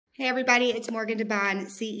Hey everybody, it's Morgan DeBon,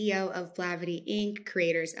 CEO of Blavity Inc.,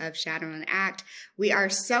 creators of Shadow and Act. We are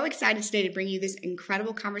so excited today to bring you this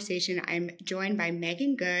incredible conversation. I'm joined by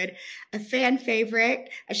Meagan Good, a fan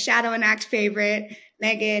favorite, a Shadow and Act favorite.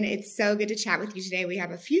 Meagan, it's so good to chat with you today. We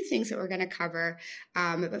have a few things that we're going to cover,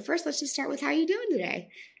 but first let's just start with how you doing today.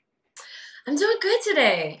 I'm doing good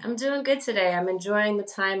today. I'm enjoying the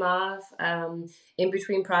time off in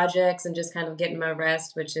between projects and just kind of getting my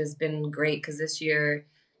rest, which has been great because this year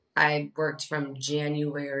I worked from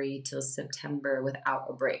January till September without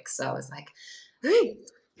a break. So I was like, all right,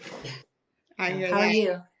 Woo, yeah. I So hear how are that.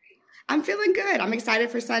 you? I'm feeling good. I'm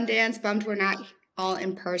excited for Sundance. Bummed we're not all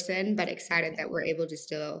in person, but excited that we're able to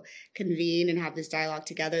still convene and have this dialogue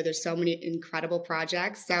together. There's so many incredible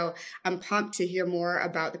projects. So I'm pumped to hear more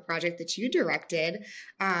about the project that you directed.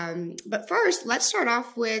 But first, let's start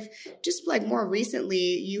off with just like more recently,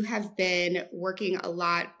 you have been working a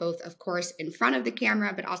lot, both, of course, in front of the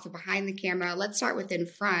camera, but also behind the camera. Let's start with in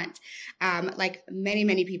front. Like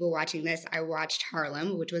many people watching this, I watched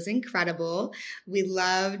Harlem, which was incredible. We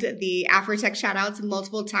loved the Afrotech shout outs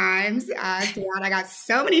multiple times throughout. I got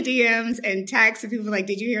so many DMs and texts and people were like,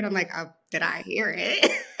 did you hear it? I'm like, oh, did I hear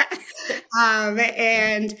it?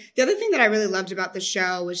 And the other thing that I really loved about the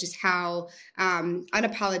show was just how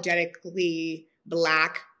unapologetically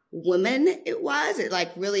Black woman it was. It like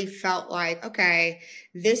really felt like, okay,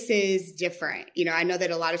 this is different. You know, I know that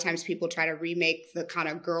a lot of times people try to remake the kind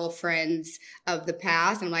of girlfriends of the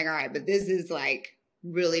past. I'm like, all right, but this is like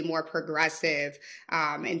really more progressive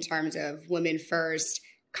in terms of women first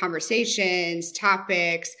conversations,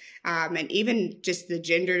 topics, and even just the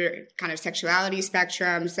gender kind of sexuality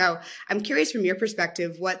spectrum. So I'm curious from your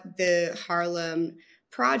perspective what the Harlem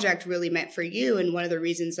project really meant for you and one of the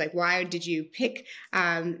reasons, like, why did you pick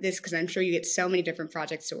this? Because I'm sure you get so many different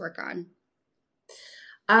projects to work on.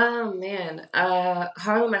 Oh man,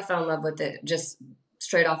 Harlem, I fell in love with it just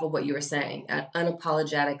straight off of what you were saying,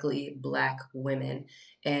 unapologetically Black women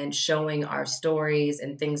and showing our stories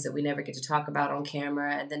and things that we never get to talk about on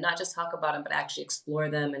camera, and then not just talk about them, but actually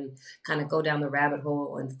explore them and kind of go down the rabbit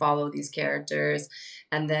hole and follow these characters.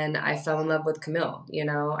 And then I fell in love with Camille. You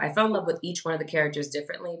know, I fell in love with each one of the characters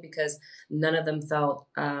differently because none of them felt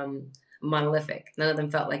monolithic. None of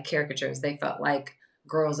them felt like caricatures. They felt like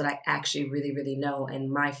girls that I actually really know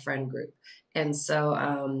in my friend group. And so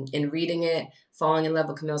in reading it, falling in love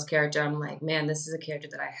with Camille's character, I'm like, man, this is a character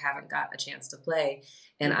that I haven't got a chance to play.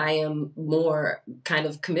 And I am more kind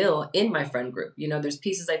of Camille in my friend group. You know, there's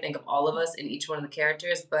pieces I think of all of us in each one of the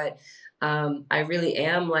characters, but I really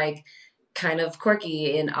am like kind of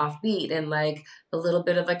quirky and offbeat and like a little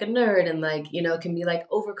bit of like a nerd and like, you know, can be like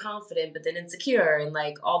overconfident but then insecure and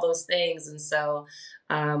like all those things. And so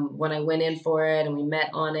when I went in for it and we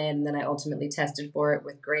met on it and then I ultimately tested for it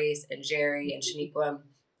with Grace and Jerry and Shaniqua,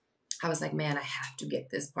 I was like, man, I have to get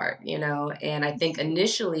this part, you know? And I think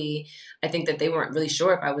initially, I think that they weren't really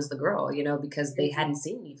sure if I was the girl, you know, because they hadn't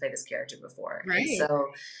seen me play this character before. And Right. so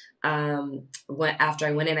after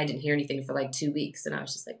I went in, I didn't hear anything for like 2 weeks. And I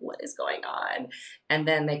was just like, what is going on? And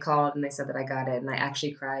then they called and they said that I got it. And I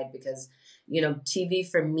actually cried because, you know, TV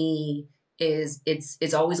for me is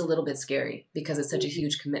it's always a little bit scary because it's such a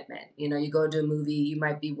huge commitment. You know, you go to a movie, you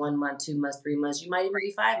might be 1 month, 2 months, 3 months, you might even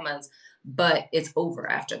be 5 months, but it's over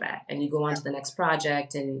after that and you go on to the next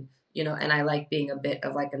project. And you know, and I like being a bit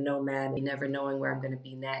of like a nomad, never knowing where I'm going to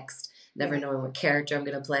be next, never Yeah. knowing what character I'm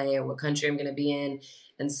going to play or what country I'm going to be in.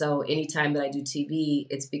 And so anytime that I do TV,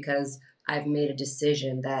 it's because I've made a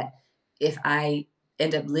decision that if I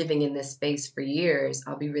end up living in this space for years,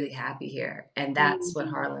 I'll be really happy here. And that's what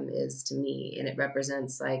Mhm. Harlem is to me. And it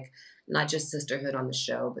represents like not just sisterhood on the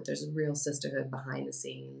show, but there's a real sisterhood behind the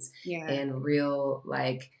scenes Yeah. and real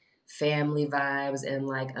like family vibes and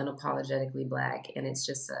like unapologetically Black. And it's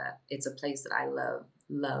a place that I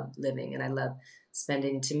love living and I love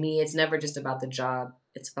spending. To me, it's never just about the job,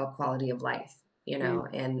 it's about quality of life, you Mm. know,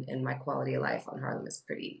 and my quality of life on Harlem is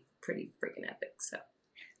pretty freaking epic. So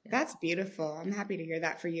yeah. That's beautiful. I'm happy to hear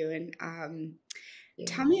that for you. And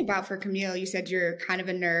tell Yeah. me about for Camille. You said you're kind of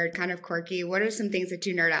a nerd, kind of quirky. What are some things that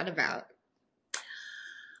you nerd out about?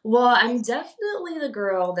 Well, I'm definitely the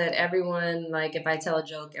girl that everyone, like, if I tell a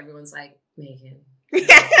joke, everyone's like, Megan, like,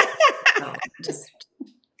 oh, just,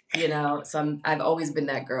 you know, so I've always been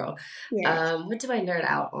that girl. Yeah. What do I nerd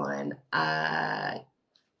out on?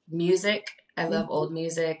 Music. I love Mhm. old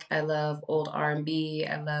music. I love old R&B.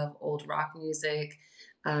 I love old rock music.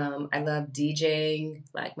 I love DJing,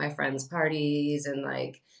 like my friends' parties, and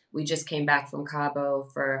like we just came back from Cabo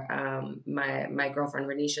for my girlfriend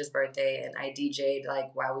Renisha's birthday, and I DJ'd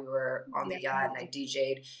like while we were on the yacht, and I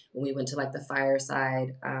DJ'd when we went to like the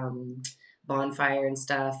fireside bonfire and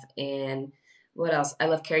stuff. And what else? I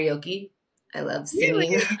love karaoke. I love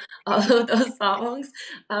singing Really? all of those songs.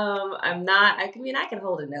 I'm not, I mean, I can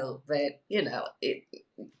hold a note, but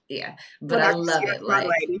yeah, We're but I not gonna see love you it. on Broadway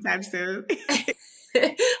Like, anytime soon.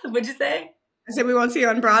 what'd you say? I said we won't see you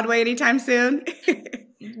on Broadway anytime soon.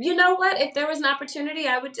 You know what? If there was an opportunity,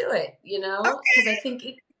 I would do it, because I think,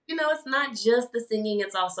 it's not just the singing,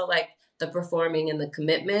 it's also like the performing and the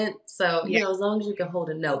commitment. So, Yeah, as long as you can hold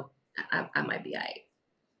a note, I might be all right.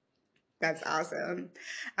 that's awesome.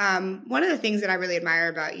 One of the things that I really admire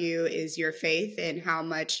about you is your faith and how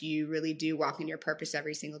much you really do walk in your purpose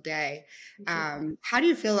every single day. How do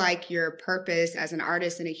you feel like your purpose as an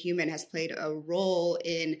artist and a human has played a role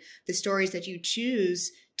in the stories that you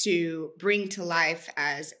choose to bring to life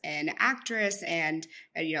as an actress and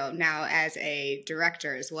now as a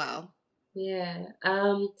director as well? Yeah.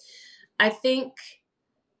 I think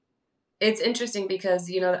it's interesting because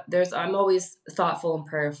I'm always thoughtful and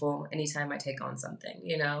prayerful anytime I take on something,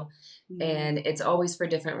 Mhm. and it's always for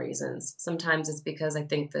different reasons. Sometimes it's because I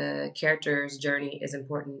think the character's journey is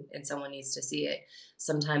important and someone needs to see it.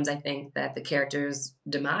 Sometimes I think that the character's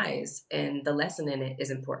demise and the lesson in it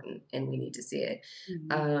is important and we need to see it.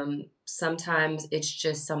 Mhm. Sometimes it's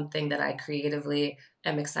just something that I creatively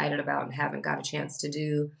am excited about and haven't got a chance to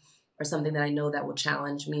do, or something that I know that will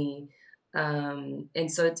challenge me. And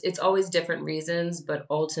so it's always different reasons, but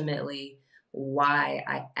ultimately why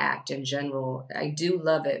I act in general, I do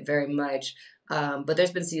love it very much. But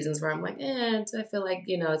there's been seasons where I'm like, I feel like,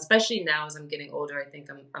 especially now as I'm getting older, I think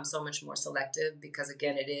I'm so much more selective because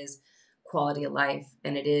again, it is quality of life,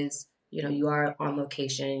 and it is, you are on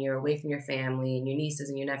location and you're away from your family and your nieces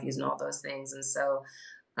and your nephews and all those things. And so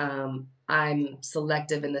I'm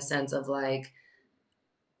selective in the sense of like,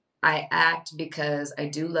 I act because I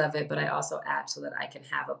do love it, but I also act so that I can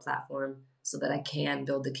have a platform, so that I can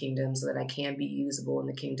build the kingdom, so that I can be usable in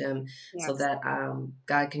the kingdom, so Yes. that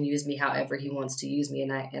God can use me however He wants to use me,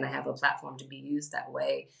 and I have a platform to be used that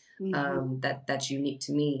way. Mhm. That's unique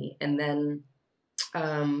to me. And then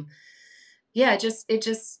um, yeah, it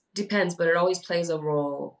just depends, but it always plays a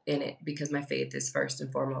role in it because my faith is first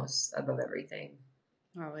and foremost above everything.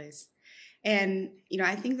 Always. And,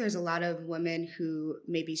 I think there's a lot of women who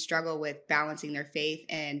maybe struggle with balancing their faith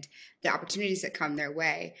and the opportunities that come their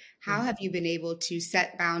way. How have you been able to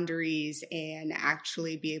set boundaries and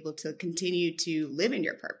actually be able to continue to live in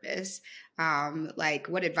your purpose? Like,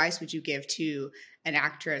 what advice would you give to an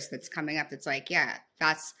actress that's coming up that's like, yeah,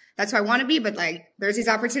 that's who I want to be, but like, there's these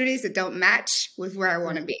opportunities that don't match with where I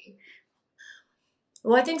want to be.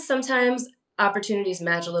 Well, I think sometimes opportunities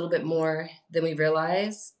match a little bit more than we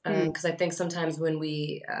realize. Mm, Because I think sometimes when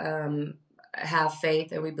we have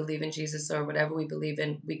faith or we believe in Jesus or whatever we believe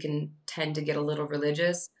in, we can tend to get a little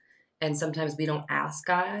religious. And sometimes we don't ask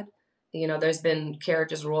God. There's been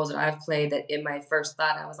characters, roles that I've played that in my first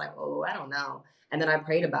thought, I was like, oh, I don't know. And then I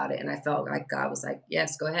prayed about it and I felt like God was like,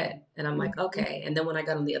 yes, go ahead. And I'm like, mhm, okay. And then when I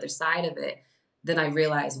got on the other side of it, then I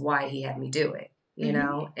realized why He had me do it.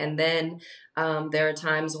 mhm, And then there are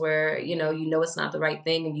times where, it's not the right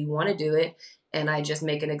thing and you want to do it. And I just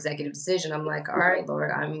make an executive decision. I'm like, all right,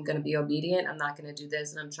 Lord, I'm going to be obedient. I'm not going to do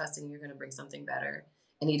this. And I'm trusting you're going to bring something better.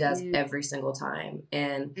 And He does mm, every single time.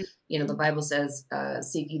 And, the mhm. Bible says,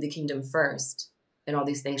 seek ye the kingdom first, and all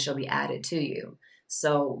these things shall be added to you.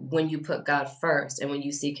 So when you put God first and when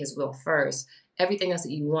you seek His will first, everything else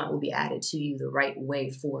that you want will be added to you the right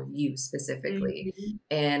way for you specifically. Mhm.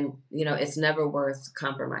 And, it's never worth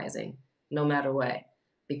compromising, no matter what,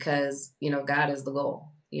 because, God is the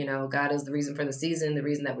goal. God is the reason for the season, the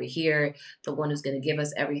reason that we're here, the one who's going to give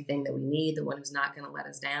us everything that we need, the one who's not going to let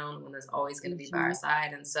us down, the one that's always going to be by our Mhm.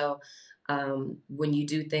 side. And so when you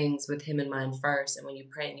do things with Him in mind first, and when you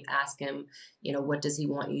pray and you ask Him, what does He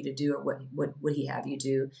want you to do, or what would He have you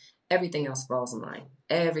do, everything else falls in line.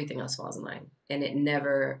 Everything else falls in line, and it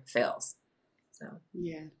never fails. So.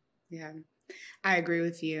 Yeah, yeah, I agree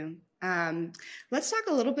with you. Let's talk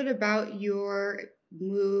a little bit about your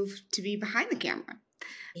move to be behind the camera.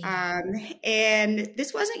 Yeah. Um, and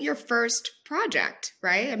this wasn't your first project,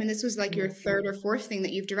 right? I mean, this was like your Mhm. third or fourth thing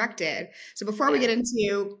that you've directed. So before we Yeah. get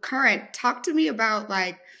into current, talk to me about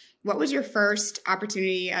like what was your first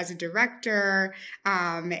opportunity as a director,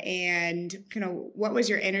 and kind of what was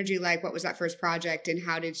your energy like? What was that first project, and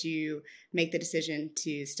how did you make the decision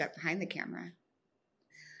to step behind the camera?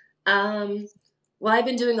 Um, well, I've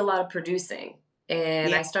been doing a lot of producing,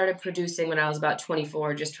 and Yeah. I started producing when I was about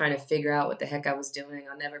 24, just trying to figure out what the heck I was doing.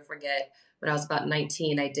 I'll never forget when I was about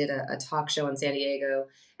 19, I did a talk show in San Diego,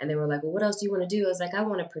 and they were like, well, what else do you want to do? I was like, I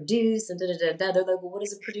want to produce, and da da da da. They're like, well, what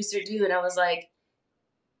does a producer do? And I was like,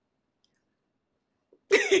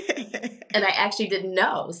 And I actually didn't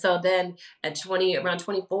know. So then at around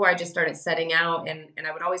 24, I just started setting out, and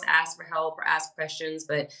I would always ask for help or ask questions.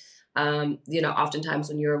 But, oftentimes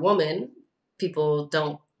when you're a woman, people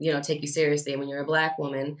don't, take you seriously. And when you're a Black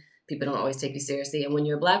woman, people don't always take you seriously. And when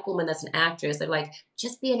you're a Black woman that's an actress, they're like,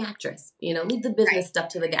 just be an actress, leave the business stuff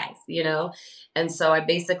to the guys. And so I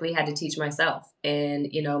basically had to teach myself and,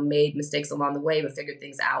 made mistakes along the way, but figured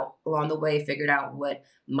things out along the way, figured out what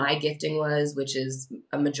my gifting was, which is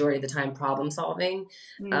a majority of the time problem solving.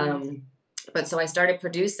 Mm. But so I started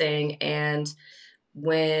producing, and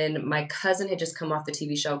when my cousin had just come off the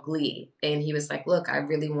TV show Glee, and he was like, look, I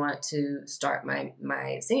really want to start my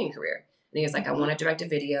singing career. And he was like, I want to direct a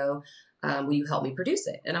video. Will you help me produce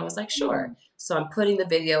it? And I was like, sure. So I'm putting the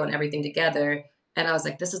video and everything together. And I was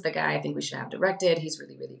like, this is the guy I think we should have directed. He's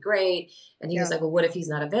really, really great. And he was like, well, what if he's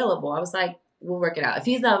not available? I was like, we'll work it out. If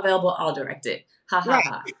he's not available, I'll direct it. Ha ha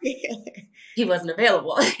ha. He wasn't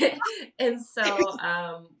available. And so,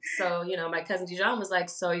 my cousin Dijon was like,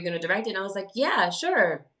 so you're going to direct it? And I was like, yeah,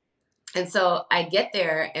 sure. And so I get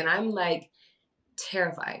there and I'm like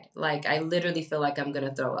terrified. Like I literally feel like I'm going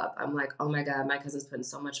to throw up. I'm like, oh my God, my cousin's putting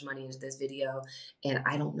so much money into this video and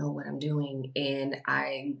I don't know what I'm doing and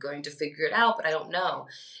I'm going to figure it out, but I don't know.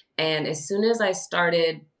 And as soon as I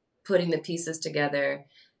started putting the pieces together,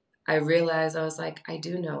 I realized I was like, I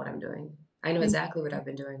do know what I'm doing. I know exactly what I've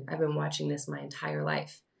been doing. I've been watching this my entire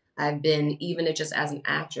life. I've been, even just as an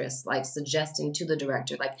actress, like suggesting to the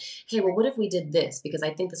director, like, hey, well, what if we did this? Because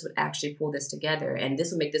I think this would actually pull this together and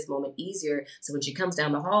this would make this moment easier. So when she comes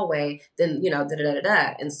down the hallway, then, da da da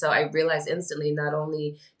da. And so I realized instantly, not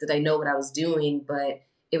only did I know what I was doing, but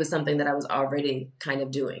it was something that I was already kind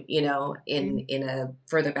of doing, in a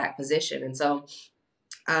further back position. And so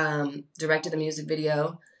directed the music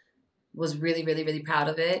video, was really, really, really proud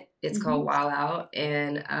of it. It's called Wild Out.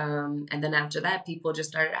 And then after that, people just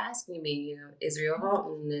started asking me, Israel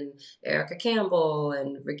Houghton and Erica Campbell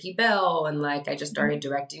and Ricky Bell. And like, I just started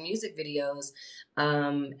directing music videos.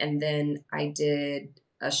 And then I did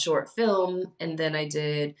a short film, and then I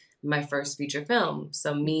did my first feature film.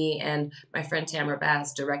 So me and my friend Tamara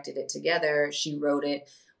Bass directed it together. She wrote it.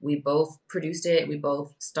 We both produced it. We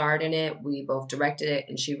both starred in it. We both directed it,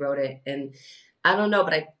 and she wrote it. And I don't know,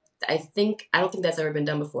 but I don't think that's ever been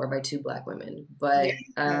done before by two Black women, but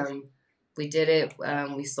we did it.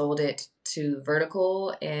 We sold it to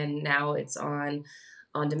Vertical, and now it's on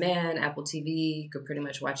demand, Apple TV. You could pretty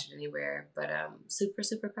much watch it anywhere. But I'm super,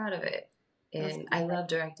 super proud of it, and I love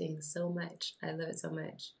directing so much. I love it so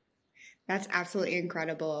much. That's absolutely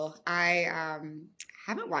incredible. I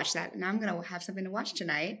haven't watched that, and I'm going to have something to watch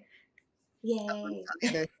tonight. Yay.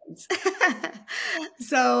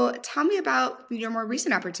 So tell me about your more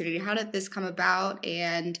recent opportunity. How did this come about?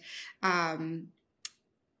 And,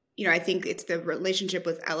 I think it's the relationship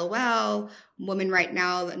with LOL, Women Right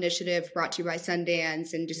Now initiative brought to you by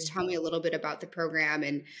Sundance. And just tell me a little bit about the program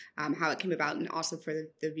and how it came about, and also for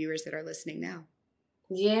the viewers that are listening now.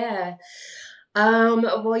 Yeah.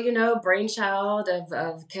 Well, brainchild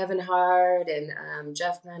of Kevin Hart and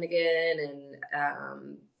Jeff Flanagan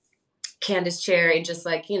and Candace Cherry, just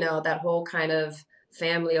like, that whole kind of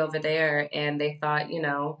family over there. And they thought,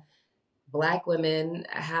 Black women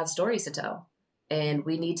have stories to tell. And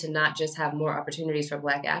we need to not just have more opportunities for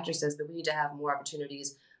Black actresses, but we need to have more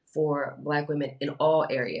opportunities for Black women in all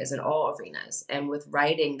areas, in all arenas. And with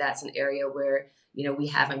writing, that's an area where, we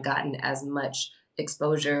haven't gotten as much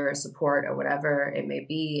exposure or support or whatever it may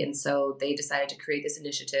be. And so they decided to create this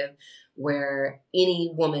initiative where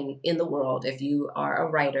any woman in the world, if you are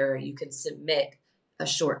a writer, you can submit a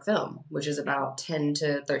short film, which is about 10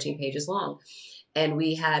 to 13 pages long. And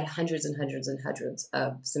we had hundreds and hundreds and hundreds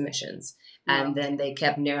of submissions. And then they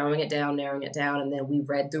kept narrowing it down. And then we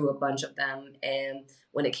read through a bunch of them. And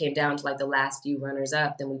when it came down to like the last few runners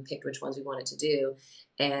up, then we picked which ones we wanted to do.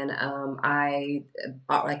 And I,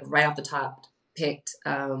 like right off the top, picked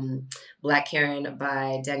Black Karen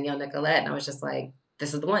by Danielle Nicolette. And I was just like,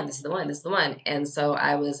 this is the one. And so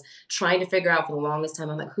I was trying to figure out for the longest time,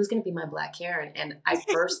 I'm like, who's going to be my Black Karen? And I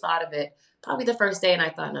first thought of it probably the first day, and I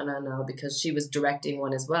thought, no, because she was directing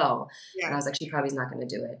one as well. Yeah. And I was like, she probably's not going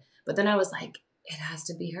to do it. But then I was like, it has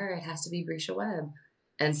to be her. It has to be Brescia Webb.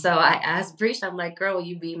 And so I asked Brescia, I'm like, girl, will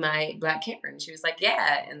you be my Black Karen? She was like,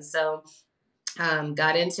 yeah. And so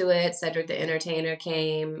got into it. Cedric the Entertainer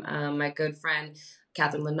came, my good friend,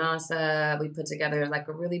 Catherine Lanasa. We put together like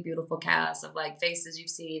a really beautiful cast of like faces you've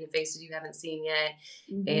seen and faces you haven't seen yet.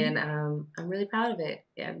 And I'm really proud of it.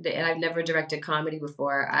 And I've never directed comedy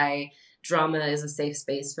before. Drama is a safe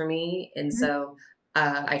space for me. And so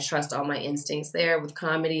I trust all my instincts there. With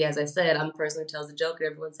comedy, as I said, I'm the person who tells the joke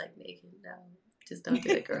and everyone's like, Meagan, no, Just don't do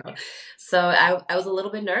it, girl. So I was a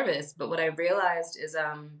little bit nervous, but what I realized is,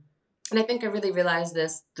 and I think I really realized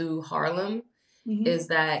this through Harlem, Mm-hmm. is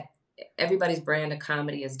that everybody's brand of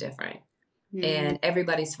comedy is different Mm, and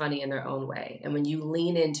everybody's funny in their own way. And when you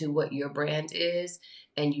lean into what your brand is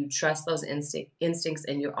and you trust those instincts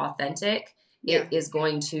and you're authentic, it yeah. is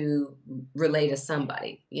going to relate to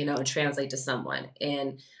somebody, and translate to someone.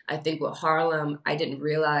 And I think with Harlem, I didn't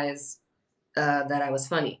realize that I was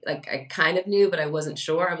funny. Like I kind of knew, but I wasn't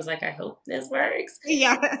sure. I was like, I hope this works.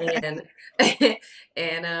 Yeah. And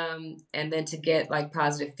and then to get like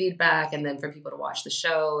positive feedback, and then for people to watch the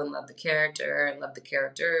show and love the character and love the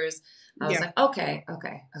characters, I was Yeah. like, okay,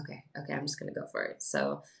 I'm just gonna go for it.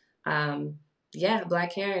 So, um, yeah,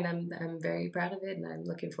 Black Karen, I'm very proud of it, and I'm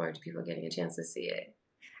looking forward to people getting a chance to see it.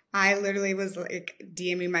 I literally was like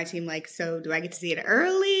DMing my team, like, so do I get to see it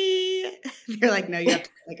early? They're like, no, you have to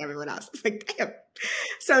like everyone else. It's like, damn.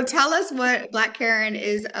 So tell us what Black Karen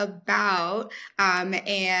is about,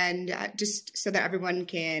 and just so that everyone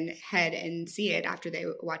can head and see it after they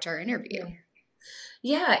watch our interview.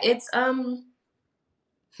 Yeah, yeah, it's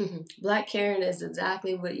Black Karen is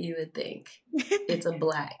exactly what you would think. It's a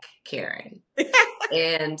Black Karen.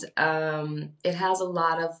 And it has a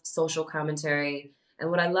lot of social commentary. And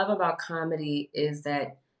what I love about comedy is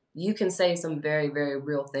that you can say some very, very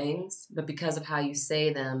real things, but because of how you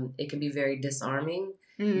say them, it can be very disarming,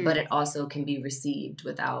 but Mm, it also can be received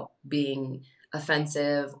without being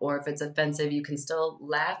offensive. Or if it's offensive, you can still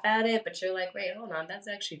laugh at it, but you're like, wait, hold on, that's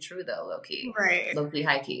actually true though, right. low key,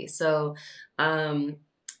 high key. So, um,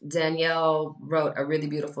 Danielle wrote a really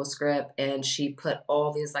beautiful script, and she put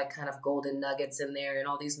all these like kind of golden nuggets in there and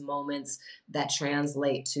all these moments that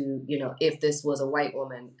translate to, if this was a white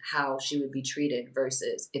woman, how she would be treated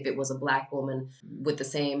versus if it was a Black woman, with the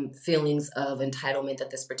same feelings of entitlement that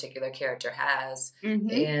this particular character has. Mm-hmm.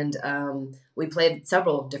 And we played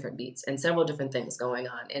several different beats and several different things going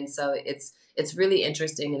on. And so it's really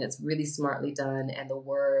interesting and it's really smartly done. And the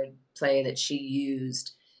word play that she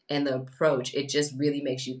used and the approach, it just really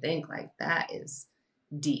makes you think like that is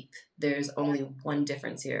deep. There's only one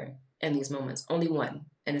difference here in these moments, only one,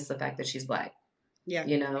 and it's the fact that she's Black. Yeah.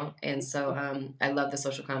 And so I love the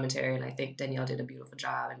social commentary, and I think Danielle did a beautiful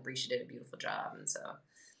job, and Brisha did a beautiful job, and so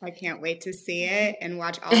I can't wait to see it and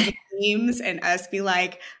watch all the memes and us be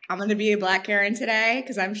like, I'm going to be a Black Karen today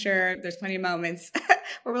because I'm sure there's plenty of moments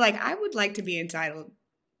where we're like, I would like to be entitled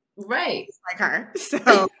right. like her.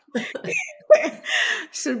 So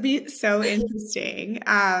should be so interesting.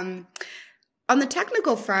 On the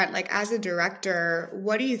technical front, like as a director,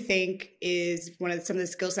 what do you think is one of some of the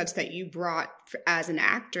skill sets that you brought as an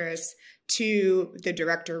actress to the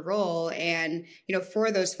director role? And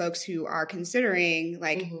for those folks who are considering,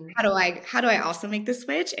 like, Hmm. how do I also make the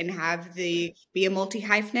switch and have the be a multi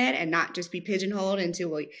hyphenate and not just be pigeonholed into,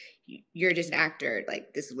 well, you're just an actor,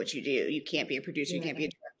 like this is what you do. You can't be a producer, you can't be Yeah.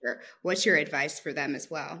 a director. What's your advice for them as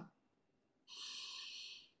well?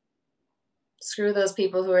 Screw those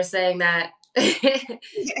people who are saying that.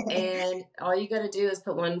 And all you got to do is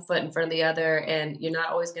put one foot in front of the other, and you're not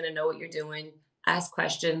always going to know what you're doing. Ask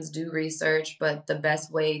questions, do research, but the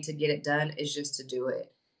best way to get it done is just to do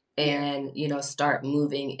it. Yeah. And, start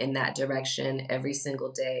moving in that direction every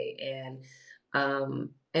single day,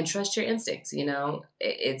 and trust your instincts.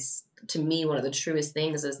 It's, to me, one of the truest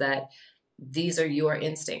things is that these are your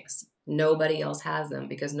instincts. Nobody else has them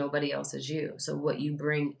because nobody else is you. So what you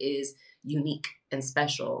bring is unique and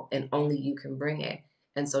special, and only you can bring it.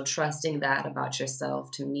 And so trusting that about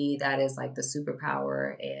yourself, to me, that is like the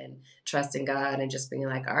superpower, and trusting God and just being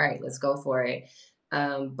like, all right, let's go for it.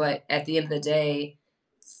 But at the end of the day,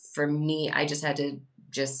 for me, I just had to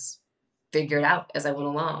just figure it out as I went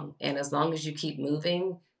along. And as long as you keep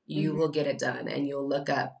moving, you Mhm. will get it done, and you'll look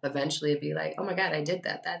up eventually and be like, oh my God, I did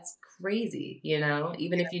that. That's crazy.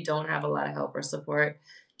 Even if you don't have a lot of help or support,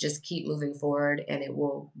 just keep moving forward and it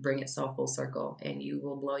will bring itself full circle and you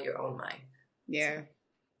will blow your own mind. So, Yeah.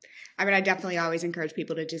 I mean, I definitely always encourage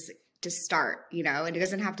people to just start, and it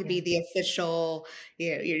doesn't have to yeah. be the official,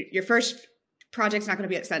 your first project's not going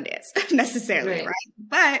to be at Sundance necessarily, Right.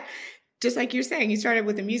 right? But just like you're saying, you started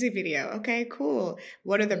with a music video. Okay, cool.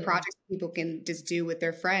 What are the Yeah. projects people can just do with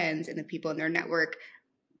their friends and the people in their network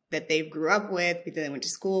that they grew up with, people they went to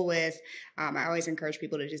school with? I always encourage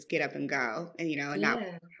people to just get up and go, and not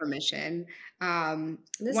Yeah. permission.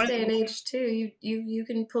 This One of day and the age too, you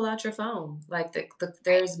can pull out your phone. Like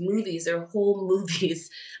there's movies, there are whole movies.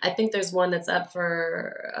 I think there's one that's up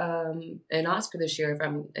for an Oscar this year,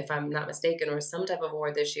 if I'm not mistaken, or some type of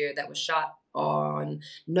award this year, that was shot on.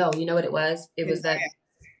 No, you know what it was? It was that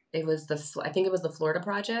it was the I think it was the Florida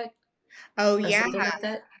Project. Oh, or yeah. something like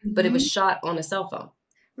that. But it was Mhm. shot on a cell phone,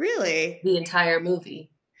 Really? the entire movie.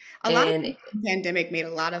 A lot of And people in the pandemic made a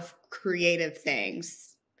lot of creative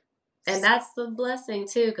things. and that's the blessing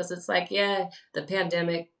too, because it's like, yeah, the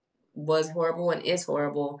pandemic was horrible and is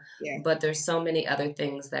horrible, Yeah. but there's so many other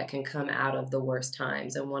things that can come out of the worst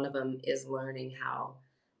times. And one of them is learning how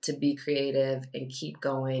to be creative and keep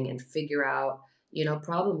going and figure out,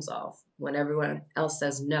 problem solve. When everyone else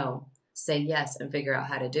says no, say yes and figure out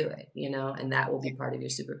how to do it, and that will be part of your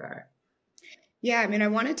superpower. Yeah, I mean, I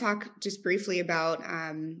want to talk just briefly about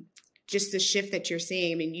just the shift that you're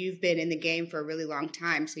seeing. I mean, you've been in the game for a really long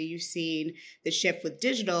time, so you've seen the shift with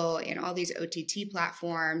digital and all these OTT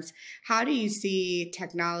platforms. How do you see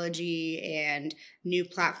technology and new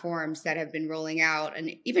platforms that have been rolling out,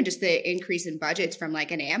 and even just the increase in budgets from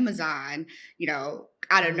like an Amazon,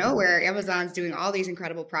 out of Mhm. nowhere, Amazon's doing all these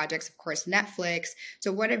incredible projects, of course, Netflix.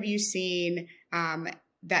 So, what have you seen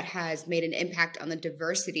that has made an impact on the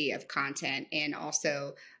diversity of content and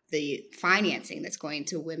also the financing that's going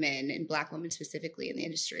to women and Black women specifically in the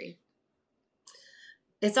industry?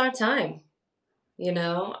 It's our time,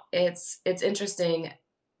 it's interesting.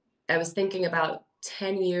 I was thinking about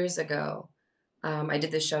 10 years ago, I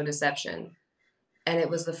did this show Deception, and it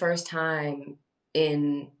was the first time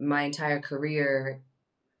in my entire career,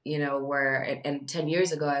 where, and 10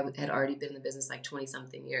 years ago, I had already been in the business like 20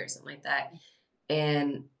 something years, something like that.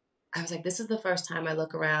 And I was like, this is the first time I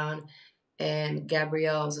look around and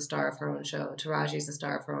Gabrielle is the star of her own show. Taraji is the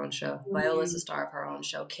star of her own show. Viola is the Mhm. star of her own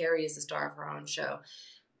show. Carrie is the star of her own show.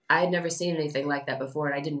 I had never seen anything like that before,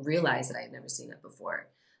 and I didn't realize that I had never seen it before.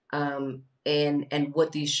 And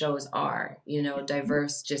what these shows are,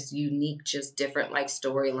 diverse, just unique, just different like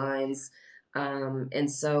storylines.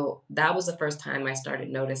 And so that was the first time I started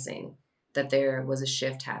noticing that there was a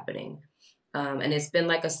shift happening. And it's been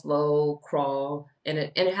like a slow crawl, and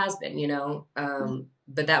it has been,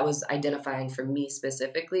 but that was identifying for me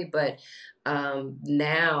specifically. But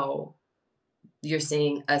now you're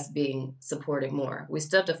seeing us being supported more. We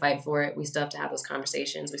still have to fight for it. We still have to have those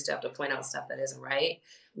conversations. We still have to point out stuff that isn't right.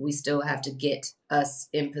 We still have to get us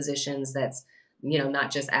in positions that's, not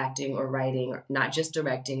just acting or writing, or not just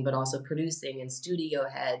directing, but also producing and studio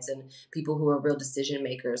heads and people who are real decision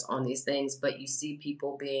makers on these things. But you see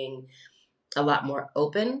people being a lot more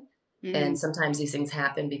open. Mm, And sometimes these things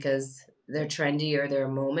happen because they're trendy or they're a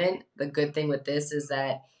moment. The good thing with this is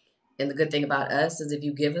that, and the good thing about us is if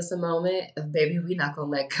you give us a moment, baby, we're not gonna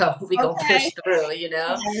let go. We gonna okay. push through,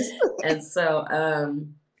 Yes. And so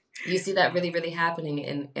you see that really, really happening,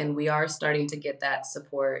 and we are starting to get that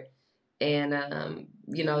support. And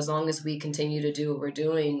as long as we continue to do what we're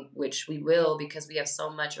doing, which we will, because we have so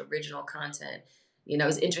much original content. It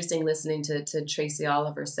was interesting listening to Tracy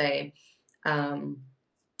Oliver say, um,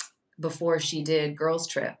 before she did Girls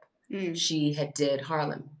Trip, Mm, she had did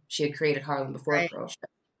Harlem. She had created Harlem before right. Girls Trip,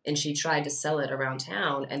 and she tried to sell it around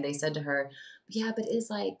town. And they said to her, "Yeah, but is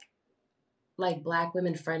like Black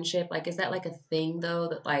women friendship, like, is that like a thing though,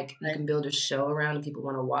 that like you Right. can build a show around and people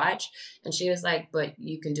want to watch?" And she was like, "But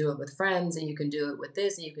you can do it with friends, and you can do it with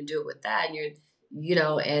this, and you can do it with that, and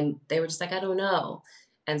and they were just like, I don't know."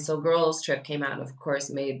 And so Girls Trip came out and of course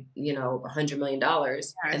made, $100 million. And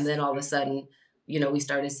Yes. then all of a sudden, we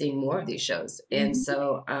started seeing more of these shows. And Mhm.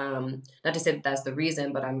 so, not to say that that's the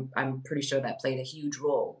reason, but I'm pretty sure that played a huge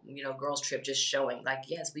role. Girls Trip just showing like,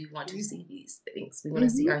 yes, we want to see these things. We want to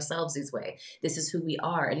see Mhm. ourselves this way. This is who we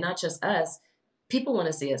are, and not just us. People want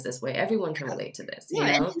to see us this way. Everyone can relate to this, Yeah,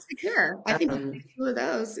 and insecure. I think Um, two of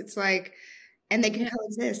those, it's like, and they can yeah,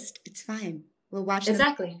 coexist. It's fine. We'll watch them.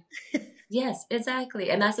 exactly. Yes, exactly.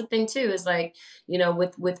 And that's the thing too, is like,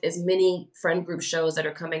 with as many friend group shows that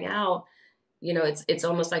are coming out, it's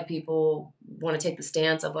almost like people want to take the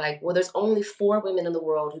stance of like, well, there's only 4 women in the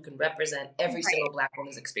world who can represent every Right. single Black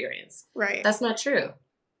woman's experience. Right. That's not true.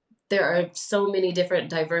 There are so many different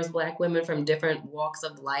diverse Black women from different walks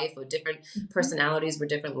of life, with different Mhm. personalities, with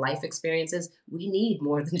different life experiences. We need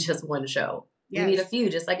more than just one show. We need a Yes. few,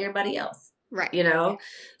 just like everybody else, Right. you know?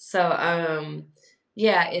 So,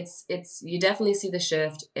 yeah, it's you definitely see the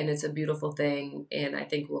shift, and it's a beautiful thing. And I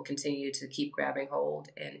think we'll continue to keep grabbing hold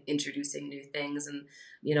and introducing new things. And,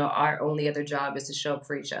 our only other job is to show up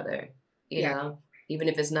for each other, you Yeah. know? Even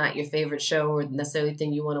if it's not your favorite show or necessarily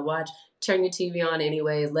thing you want to watch, turn your TV on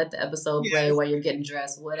anyways, let the episode play Yes. while you're getting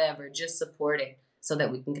dressed, whatever. Just support it so that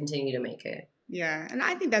we can continue to make it. Yeah. And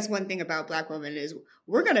I think that's one thing about Black women is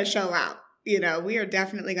we're going to show out. We are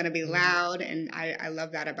definitely going to be Mhm. loud. And I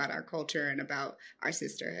love that about our culture and about our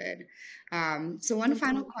sisterhood. So, one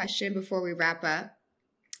final Mhm. question before we wrap up.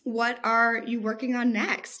 What are you working on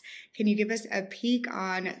next? Can you give us a peek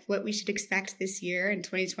on what we should expect this year in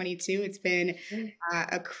 2022? It's been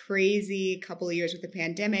a crazy couple of years with the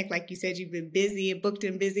pandemic. Like you said, you've been busy, booked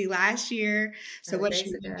and busy last year. So what Thanks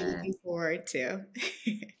should to we be God. looking forward to?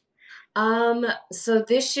 So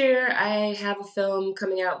this year I have a film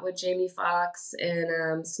coming out with Jamie Foxx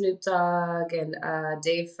and Snoop Dogg and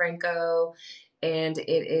Dave Franco, and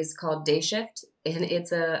it is called Day Shift, and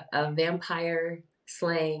it's a vampire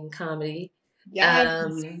slaying comedy.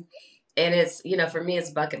 Yes. And it's, for me, it's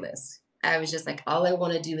bucket list. I was just like, all I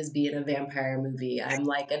want to do is be in a vampire movie. I'm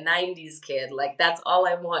like a 90s kid. Like that's all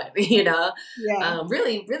I want, Yeah.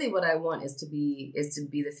 Really, really what I want is to be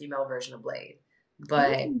the female version of Blade.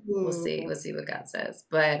 But we'll Ooh. see. We'll see what God says.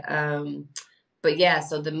 But yeah,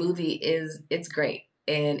 so the movie it's great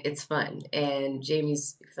and it's fun and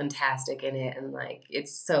Jamie's fantastic in it and like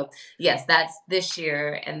it's so yes, that's this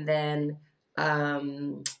year. And then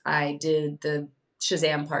I did the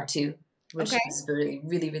Shazam Part 2, which Okay. is really,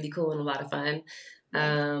 really, really cool and a lot of fun.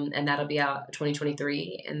 Nice. And that'll be out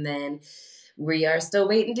 2023. And then we are still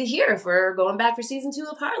waiting to hear if we're going back for season 2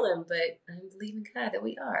 of Harlem, but I'm believing God that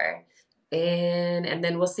we are. And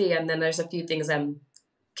then we'll see. And then there's a few things I'm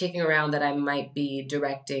kicking around that I might be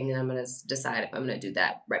directing, and I'm gonna decide if I'm gonna do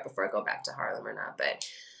that right before I go back to Harlem or not. But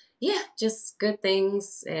yeah, just good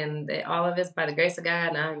things, and all of it's by the grace of God,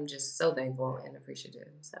 and I'm just so thankful and appreciative.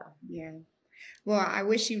 So Yeah. Well, I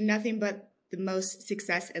wish you nothing but the most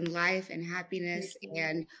success in life and thank happiness, you.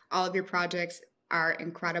 and all of your projects are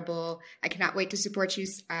incredible. I cannot wait to support you,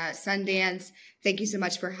 Sundance. Thank you so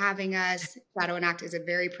much for having us. Shadow and Act is a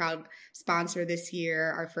very proud sponsor this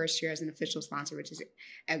year, our first year as an official sponsor, which is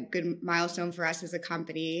a good milestone for us as a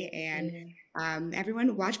company. And Yeah.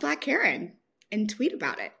 everyone, watch Black Karen and tweet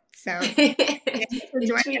about it. So thank you for And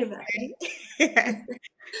joining tweet us about today. it.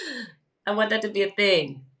 I want that to be a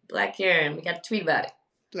thing. Black Karen, we got to tweet about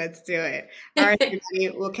Let's do it. All right, everybody.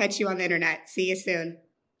 We'll catch you on the internet. See you soon.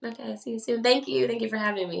 Okay, see you soon. Thank you. Thank you for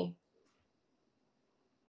having me.